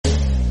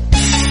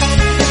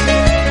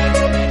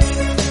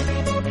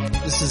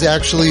is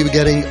actually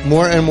getting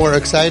more and more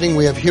exciting.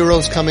 We have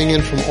heroes coming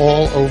in from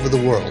all over the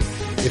world.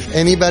 If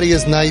anybody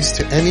is nice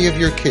to any of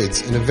your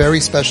kids in a very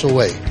special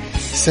way,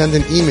 send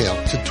an email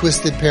to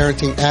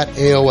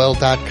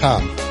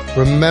twistedparenting@aol.com.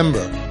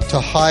 Remember to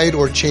hide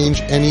or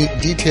change any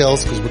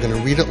details because we're going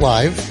to read it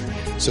live.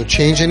 So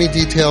change any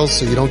details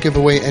so you don't give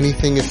away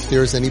anything if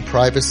there's any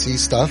privacy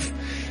stuff.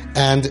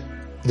 And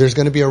there's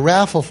going to be a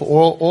raffle for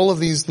all of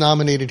these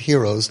nominated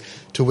heroes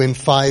to win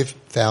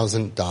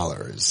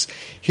 $5,000.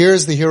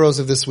 Here's the heroes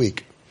of this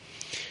week.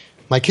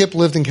 My Kip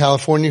lived in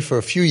California for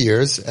a few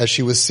years as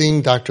she was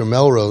seeing Dr.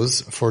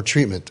 Melrose for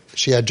treatment.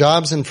 She had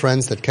jobs and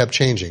friends that kept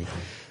changing.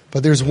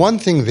 But there's one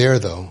thing there,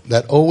 though,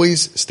 that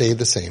always stayed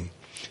the same.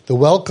 The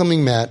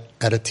welcoming mat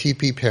at a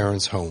teepee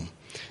parent's home.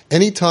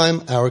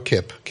 Anytime our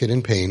Kip, kid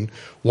in pain,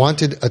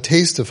 wanted a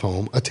taste of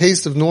home, a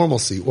taste of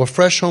normalcy, or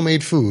fresh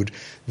homemade food,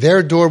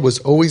 their door was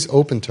always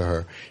open to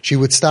her. She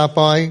would stop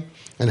by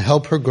and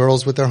help her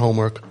girls with their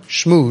homework,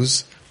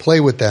 schmooze, play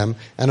with them,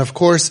 and of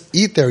course,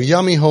 eat their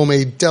yummy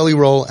homemade deli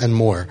roll and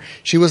more.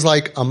 She was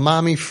like a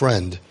mommy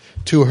friend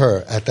to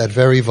her at that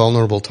very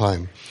vulnerable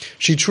time.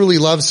 She truly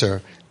loves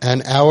her,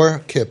 and our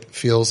Kip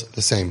feels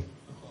the same.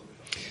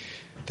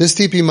 This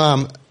teepee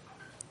mom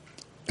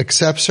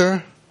accepts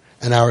her,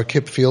 and our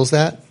Kip feels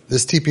that.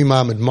 This teepee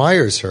mom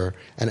admires her,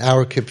 and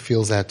our Kip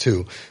feels that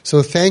too.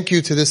 So thank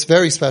you to this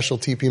very special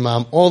teepee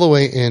mom all the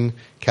way in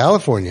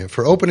California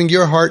for opening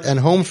your heart and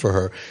home for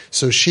her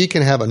so she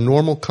can have a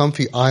normal,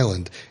 comfy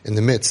island in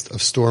the midst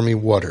of stormy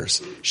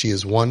waters. She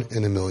is one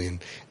in a million.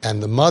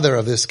 And the mother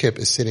of this Kip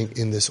is sitting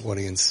in this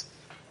audience.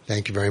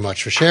 Thank you very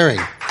much for sharing.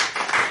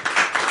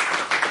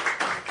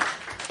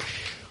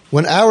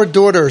 When our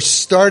daughter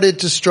started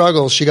to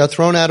struggle, she got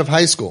thrown out of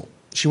high school.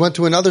 She went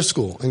to another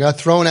school and got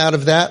thrown out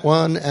of that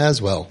one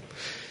as well.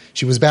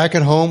 She was back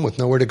at home with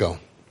nowhere to go.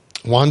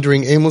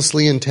 Wandering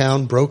aimlessly in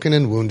town, broken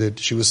and wounded,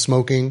 she was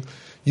smoking,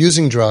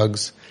 using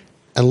drugs,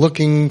 and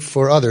looking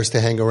for others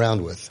to hang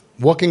around with.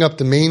 Walking up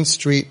the main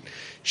street,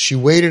 she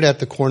waited at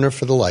the corner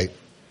for the light.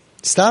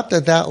 Stopped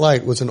at that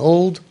light was an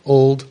old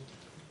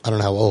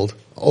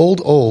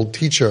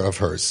teacher of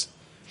hers.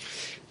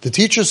 The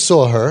teacher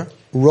saw her,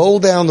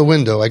 rolled down the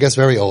window, I guess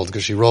very old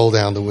because she rolled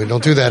down the window.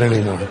 Don't do that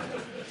anymore.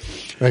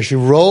 Right, she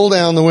rolled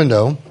down the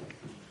window.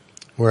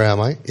 Where am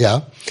I?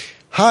 Yeah.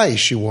 Hi,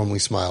 she warmly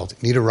smiled.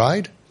 Need a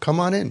ride? Come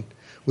on in.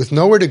 With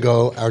nowhere to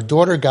go, our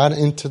daughter got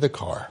into the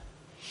car.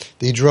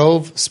 They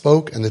drove,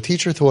 spoke, and the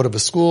teacher thought of a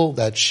school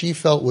that she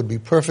felt would be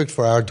perfect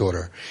for our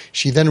daughter.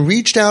 She then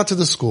reached out to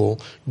the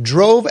school,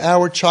 drove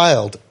our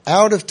child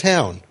out of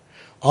town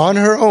on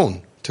her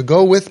own to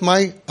go with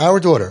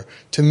our daughter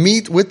to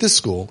meet with the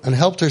school and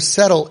helped her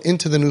settle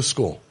into the new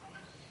school.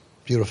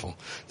 Beautiful.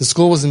 The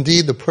school was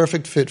indeed the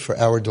perfect fit for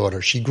our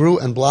daughter. She grew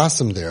and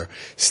blossomed there,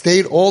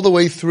 stayed all the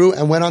way through,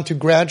 and went on to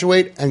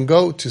graduate and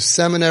go to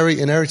seminary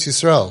in Eretz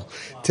Yisrael.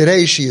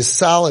 Today she is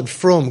solid,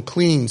 frum,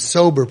 clean,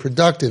 sober,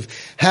 productive,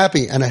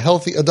 happy, and a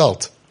healthy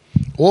adult.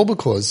 All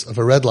because of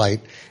a red light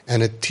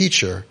and a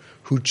teacher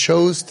who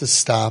chose to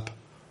stop,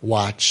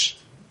 watch,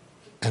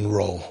 and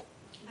roll.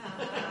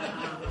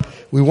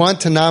 We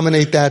want to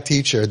nominate that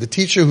teacher, the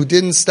teacher who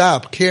didn't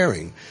stop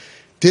caring,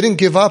 didn't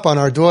give up on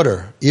our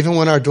daughter, even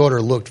when our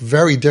daughter looked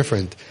very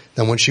different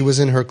than when she was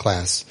in her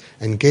class,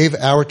 and gave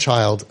our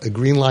child a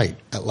green light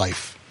at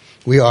life.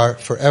 We are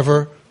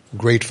forever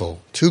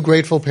grateful. Two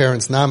grateful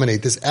parents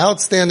nominate this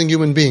outstanding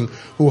human being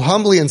who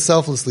humbly and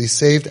selflessly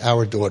saved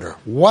our daughter.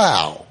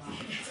 Wow.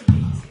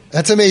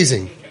 That's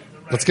amazing.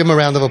 Let's give them a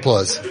round of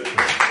applause.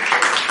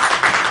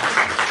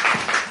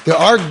 There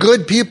are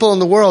good people in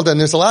the world, and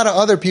there's a lot of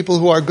other people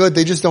who are good.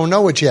 They just don't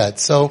know it yet.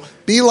 So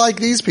be like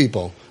these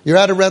people. You're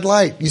at a red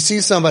light. You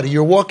see somebody.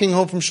 You're walking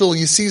home from shul.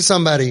 You see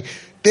somebody.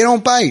 They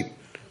don't bite.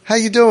 How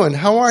you doing?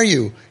 How are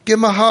you? Give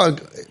them a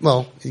hug.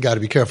 Well, you got to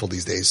be careful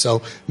these days.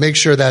 So make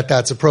sure that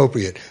that's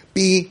appropriate.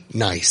 Be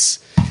nice.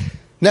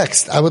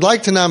 Next, I would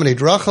like to nominate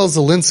Rachel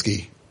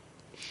Zelinsky.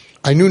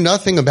 I knew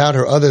nothing about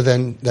her other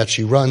than that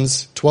she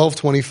runs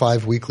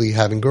 1225 weekly,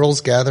 having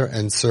girls gather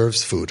and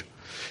serves food.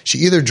 She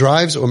either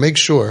drives or makes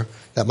sure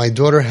that my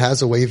daughter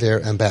has a way there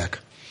and back.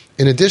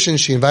 In addition,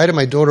 she invited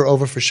my daughter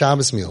over for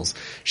Shabbos meals.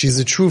 She's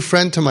a true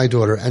friend to my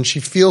daughter, and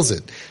she feels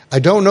it. I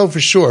don't know for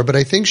sure, but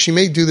I think she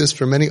may do this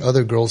for many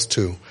other girls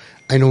too.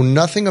 I know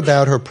nothing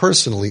about her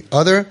personally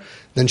other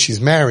than she's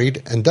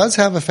married and does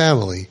have a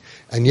family,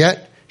 and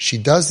yet she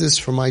does this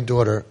for my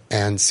daughter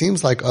and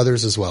seems like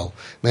others as well.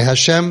 May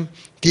Hashem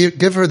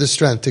give her the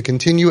strength to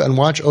continue and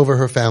watch over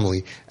her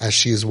family as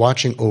she is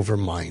watching over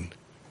mine.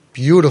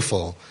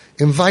 Beautiful.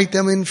 Invite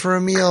them in for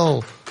a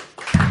meal.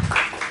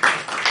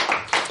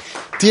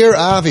 Dear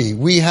Avi,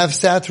 we have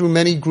sat through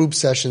many group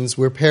sessions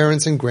where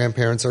parents and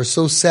grandparents are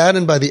so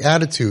saddened by the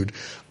attitude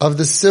of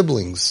the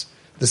siblings,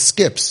 the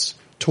skips,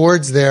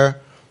 towards their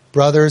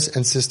brothers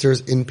and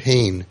sisters in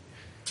pain.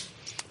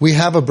 We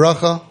have a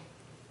bracha.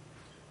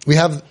 We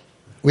have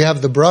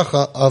the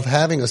bracha of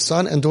having a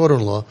son and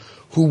daughter-in-law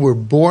who were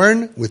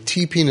born with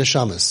TP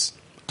neshamas.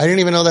 I didn't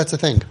even know that's a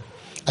thing.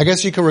 I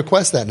guess you can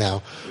request that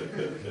now.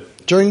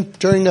 During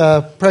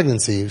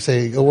pregnancy,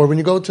 say, or when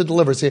you go to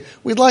deliver, say,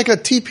 we'd like a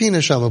TP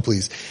neshama,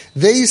 please.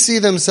 They see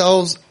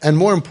themselves, and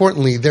more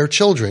importantly, their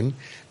children,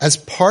 as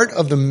part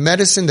of the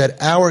medicine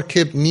that our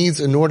kip needs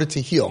in order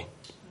to heal.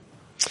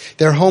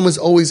 Their home is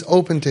always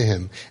open to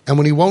him, and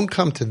when he won't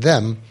come to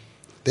them,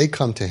 they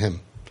come to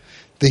him.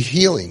 The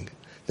healing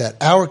that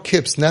our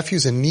kips,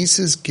 nephews, and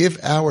nieces give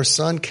our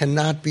son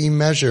cannot be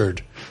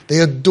measured. They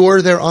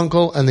adore their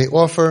uncle, and they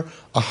offer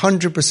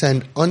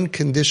 100%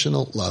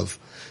 unconditional love.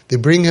 They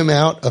bring him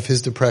out of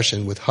his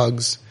depression with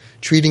hugs,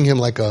 treating him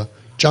like a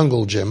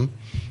jungle gym,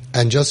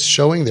 and just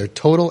showing their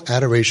total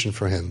adoration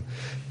for him.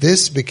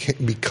 This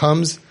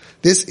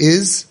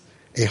is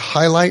a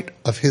highlight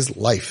of his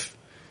life.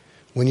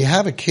 When you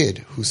have a kid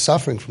who's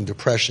suffering from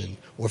depression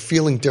or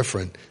feeling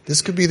different,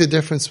 this could be the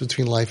difference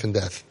between life and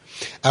death.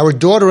 Our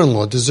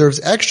daughter-in-law deserves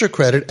extra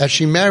credit as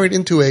she married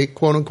into a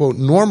quote-unquote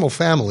normal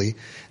family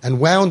and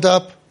wound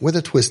up with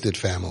a twisted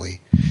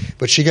family.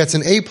 But she gets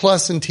an A+ in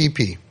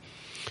TP.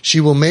 She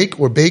will make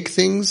or bake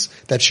things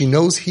that she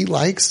knows he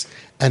likes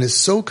and is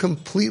so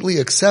completely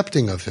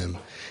accepting of him.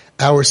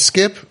 Our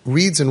Skip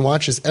reads and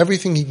watches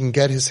everything he can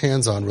get his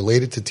hands on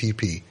related to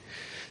TP.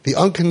 The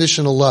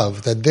unconditional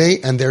love that they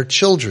and their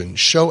children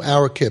show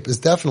our Kip is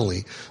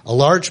definitely a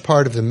large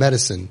part of the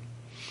medicine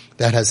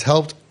that has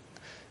helped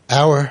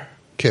our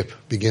Kip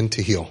begin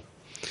to heal.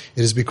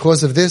 It is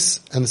because of this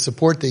and the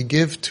support they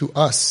give to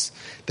us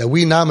that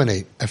we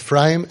nominate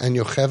Ephraim and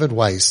Yocheved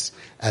Weiss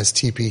as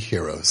TP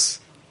heroes.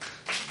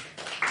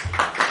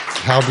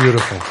 How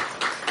beautiful.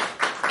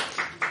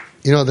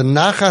 You know, the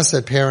nachas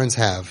that parents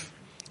have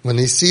when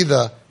they see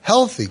the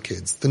healthy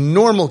kids, the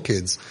normal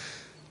kids,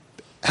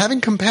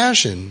 having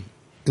compassion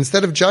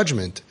instead of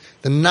judgment,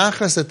 the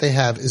nachas that they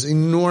have is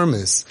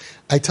enormous.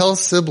 I tell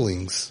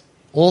siblings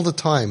all the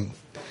time,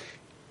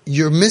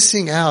 you're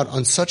missing out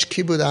on such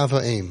kibud av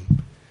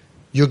ha'em.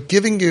 You're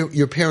giving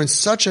your parents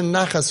such a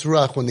nachas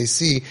ruach when they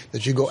see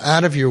that you go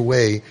out of your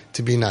way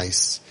to be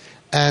nice.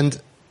 And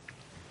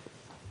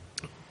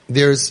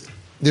there's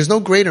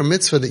no greater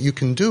mitzvah that you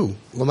can do.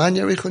 Do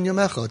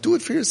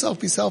it for yourself,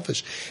 be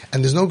selfish.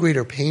 And there's no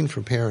greater pain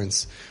for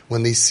parents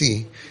when they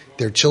see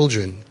their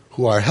children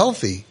who are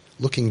healthy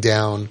looking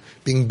down,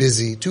 being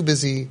busy, too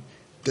busy,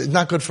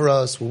 not good for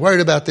us, we're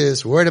worried about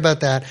this, we're worried about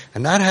that,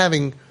 and not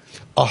having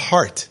a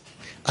heart.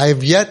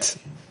 I've yet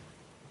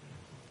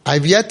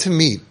to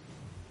meet,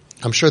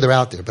 I'm sure they're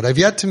out there, but I've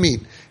yet to meet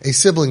a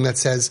sibling that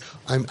says,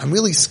 I'm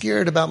really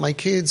scared about my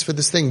kids for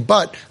this thing,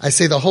 but I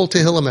say the whole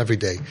Tehillim every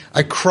day.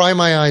 I cry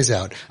my eyes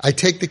out. I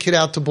take the kid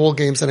out to ball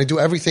games and I do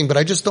everything, but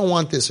I just don't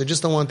want this, I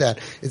just don't want that.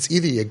 It's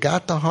either you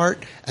got the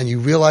heart and you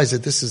realize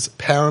that this is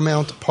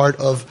paramount part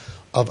of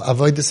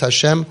Avodas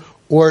Hashem,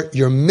 or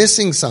you're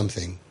missing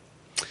something.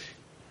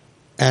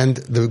 And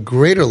the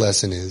greater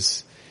lesson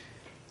is,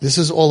 this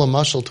is all a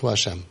mashal to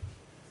Hashem.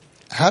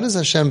 How does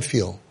Hashem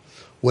feel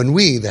when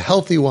we, the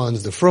healthy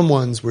ones, the frum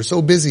ones, we're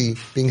so busy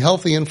being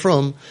healthy and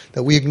frum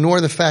that we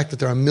ignore the fact that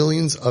there are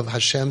millions of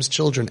Hashem's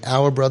children,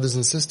 our brothers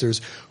and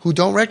sisters, who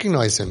don't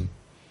recognize Him.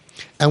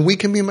 And we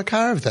can be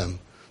makar of them.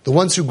 The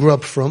ones who grew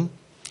up frum,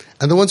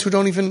 and the ones who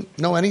don't even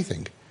know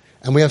anything.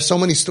 And we have so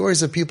many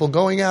stories of people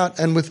going out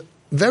and with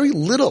very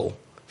little,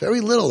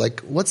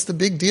 like what's the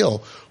big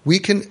deal? We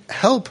can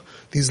help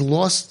these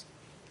lost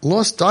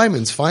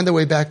diamonds find their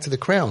way back to the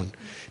crown.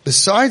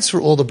 Besides for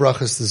all the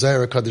brachas the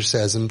Zohar HaKadosh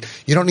says, and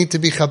you don't need to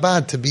be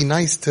Chabad to be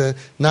nice to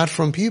not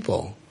from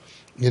people.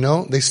 You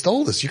know, they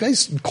stole this. You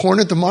guys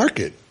cornered the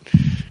market.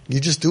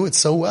 You just do it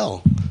so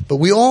well. But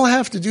we all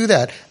have to do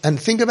that. And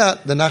think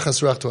about the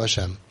Nachas Ruach to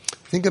Hashem.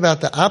 Think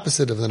about the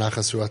opposite of the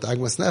Nachas Ruach, the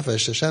Agmas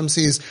Nefesh. Hashem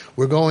sees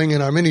we're going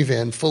in our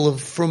minivan full of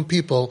from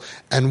people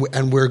and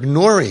we're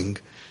ignoring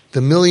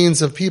the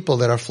millions of people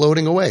that are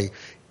floating away.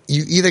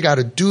 You either got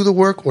to do the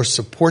work or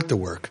support the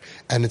work.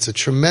 And it's a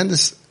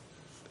tremendous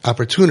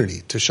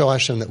opportunity to show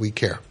Hashem that we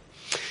care.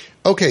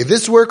 Okay,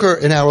 this worker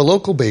in our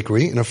local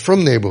bakery in a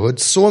frum neighborhood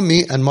saw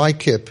me and my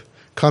kip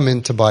come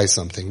in to buy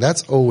something.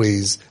 That's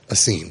always a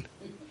scene.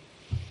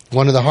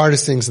 One of the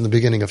hardest things in the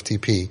beginning of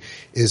TP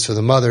is for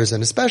the mothers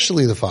and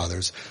especially the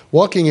fathers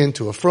walking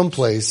into a frum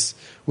place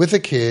with a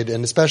kid,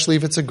 and especially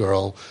if it's a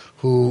girl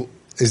who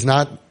is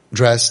not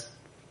dressed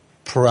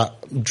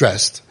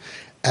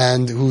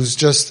and who's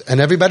just, and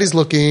everybody's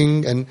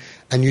looking, and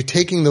you're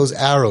taking those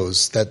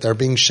arrows that are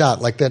being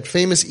shot, like that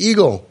famous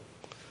eagle,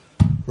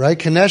 right?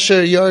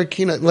 Kanesha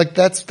Yarkina, like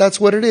that's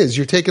what it is.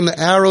 You're taking the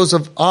arrows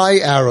of eye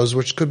arrows,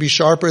 which could be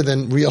sharper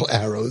than real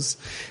arrows,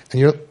 and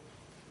you're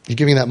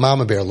giving that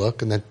mama bear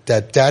look and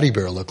that daddy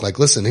bear look, like,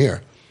 listen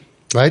here,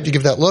 right? You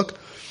give that look.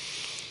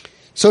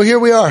 So here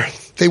we are.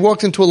 They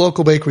walked into a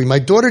local bakery. My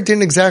daughter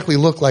didn't exactly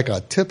look like a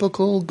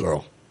typical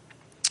girl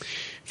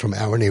from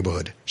our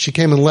neighborhood. She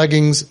came in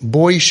leggings,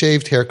 boy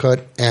shaved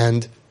haircut,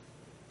 and,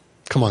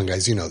 come on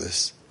guys, you know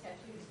this,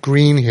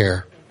 green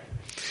hair.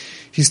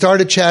 He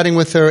started chatting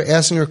with her,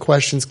 asking her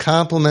questions,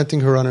 complimenting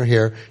her on her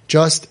hair,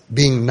 just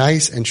being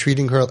nice and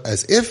treating her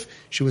as if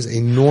She was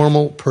a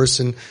normal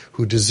person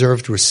who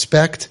deserved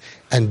respect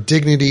and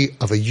dignity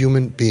of a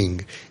human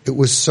being. It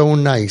was so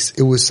nice.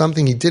 It was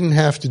something he didn't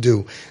have to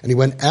do. And he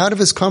went out of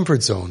his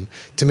comfort zone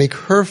to make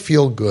her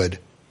feel good.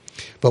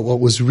 But what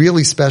was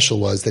really special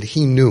was that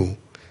he knew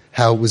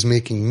how it was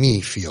making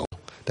me feel,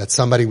 that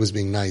somebody was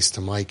being nice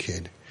to my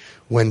kid.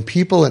 When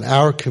people in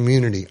our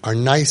community are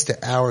nice to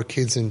our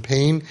kids in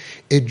pain,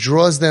 it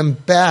draws them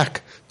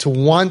back to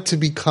want to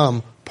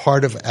become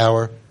part of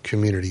our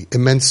community. It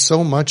meant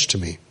so much to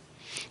me,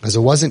 as it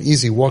wasn't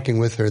easy walking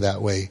with her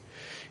that way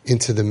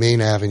into the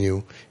main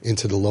avenue,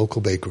 into the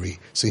local bakery.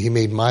 So he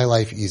made my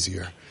life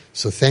easier.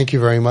 So thank you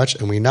very much.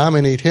 And we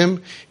nominate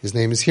him. His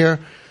name is here.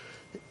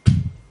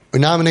 We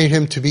nominate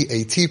him to be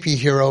a TP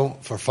hero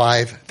for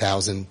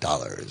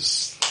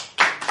 $5,000.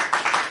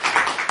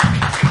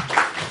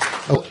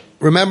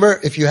 Remember,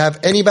 if you have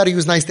anybody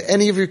who's nice to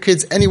any of your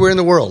kids anywhere in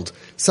the world,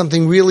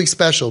 something really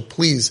special,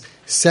 please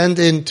send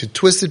in to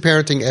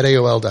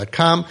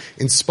twistedparenting@AOL.com.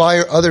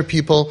 Inspire other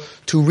people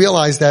to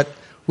realize that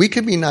we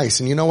can be nice.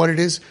 And you know what it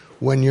is?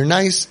 When you're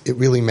nice, it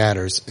really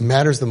matters. It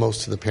matters the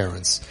most to the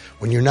parents.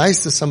 When you're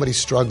nice to somebody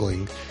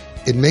struggling,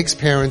 it makes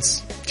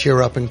parents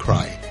tear up and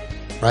cry,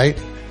 right?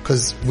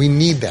 Because we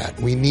need that.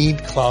 We need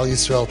Klal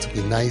Yisrael to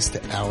be nice to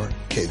our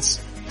kids.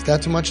 Is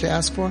that too much to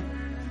ask for?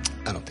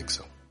 I don't think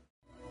so.